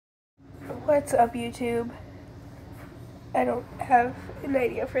What's up, YouTube? I don't have an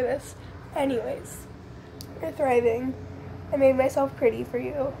idea for this. Anyways, you're thriving. I made myself pretty for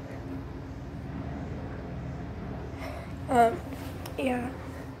you. Yeah. I'm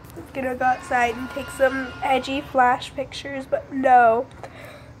gonna go outside and take some edgy flash pictures, but no.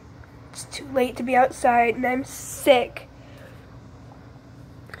 It's too late to be outside and I'm sick.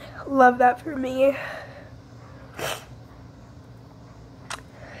 Love that for me.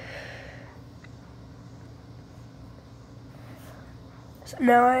 So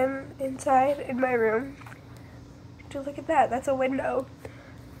now I'm inside in my room. Just look at that, that's a window.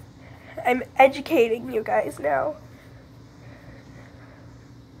 I'm educating you guys now.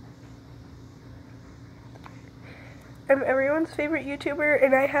 I'm everyone's favorite YouTuber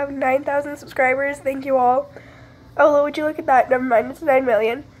and I have 9,000 subscribers. Thank you all. Oh, would you look at that? Never mind, it's 9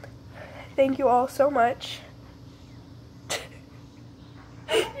 million. Thank you all so much. I'm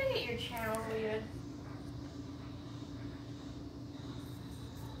gonna get your channel weird.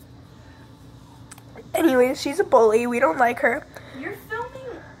 Anyways, she's a bully. We don't like her. You're filming,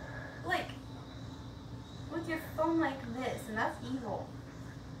 like, with your phone like this, and that's evil.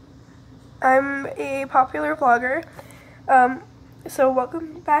 I'm a popular vlogger. So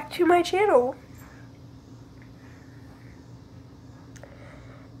welcome back to my channel.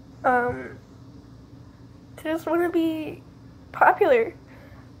 I just want to be popular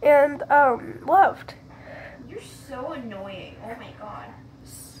and loved. You're so annoying. Oh my god.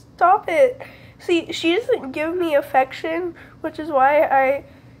 Stop it. See, she doesn't give me affection, which is why I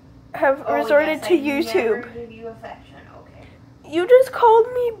have resorted to YouTube. Never give you affection. Okay. You just called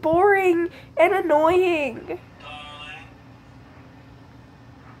me boring and annoying. Darling,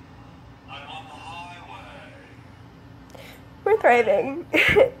 I'm on the highway. We're thriving. I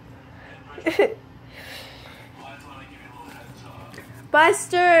thought I'd give you a little heads up.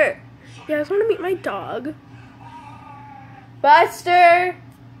 Buster! You guys want to meet my dog? Buster!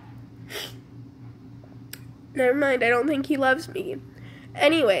 Never mind, I don't think he loves me.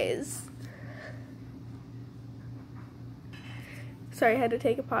 Anyways. Sorry, I had to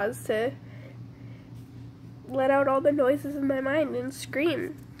take a pause to let out all the noises in my mind and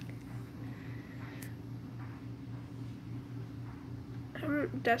scream.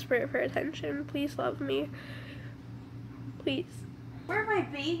 I'm desperate for attention. Please love me. Please. Where are my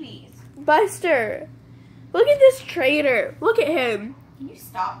babies? Buster! Look at this traitor. Look at him. Can you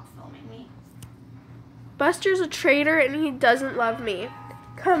stop filming me? Buster's a traitor and he doesn't love me.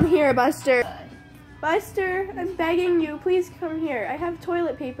 Come here, Buster. Buster, I'm begging you, please come here. I have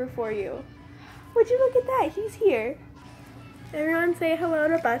toilet paper for you. Would you look at that? He's here. Everyone say hello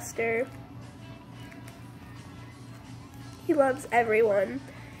to Buster. He loves everyone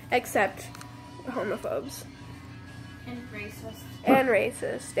except homophobes. And racist. And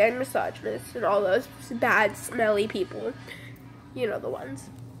racist and misogynist and all those bad, smelly people. You know the ones.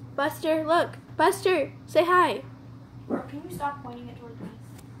 Buster, look. Buster, say hi. Can you stop pointing it towards me?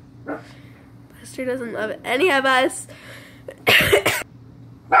 Buster doesn't love any of us.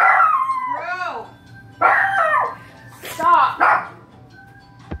 Bro! Stop!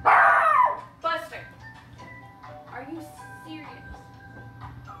 Buster! Are you serious?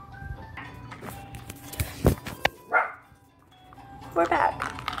 We're back.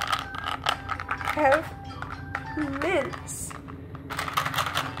 I have mints.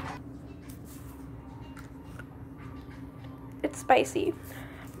 It's spicy.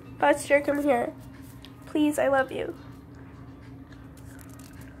 Buster, come here. Please, I love you.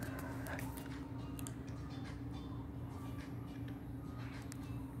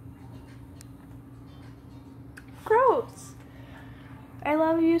 Gross. I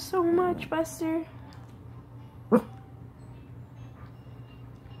love you so much, Buster.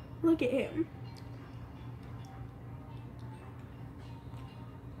 Look at him.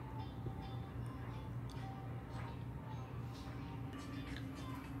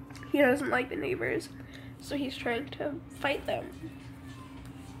 He doesn't like the neighbors, so he's trying to fight them.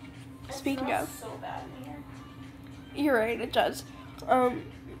 Speaking of, so bad in here. you're right, it does.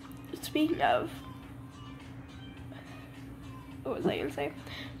 Speaking of, what was I gonna say?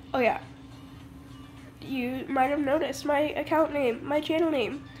 Oh yeah, you might have noticed my account name, my channel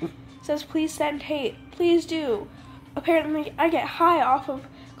name says please send hate. Please do. Apparently, I get high off of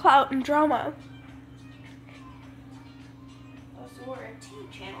clout and drama. Oh, so we're a T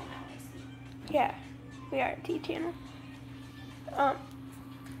channel now, I see. Yeah, we are a T channel.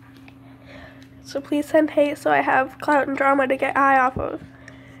 So please send hate so I have clout and drama to get high off of.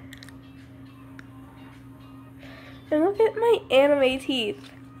 And look at my anime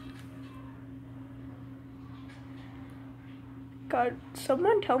teeth. God,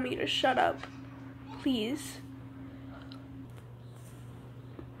 someone tell me to shut up. Please.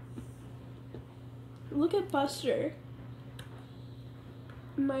 Look at Buster.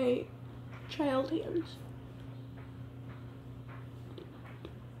 My child hands.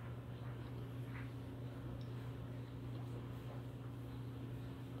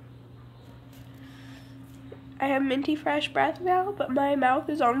 I have minty fresh breath now, but my mouth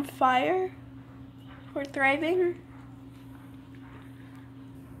is on fire. We're thriving.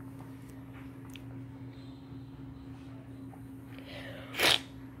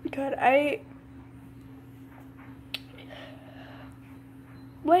 God, I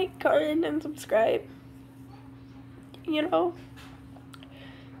like, comment, and subscribe. You know,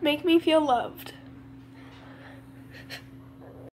 make me feel loved.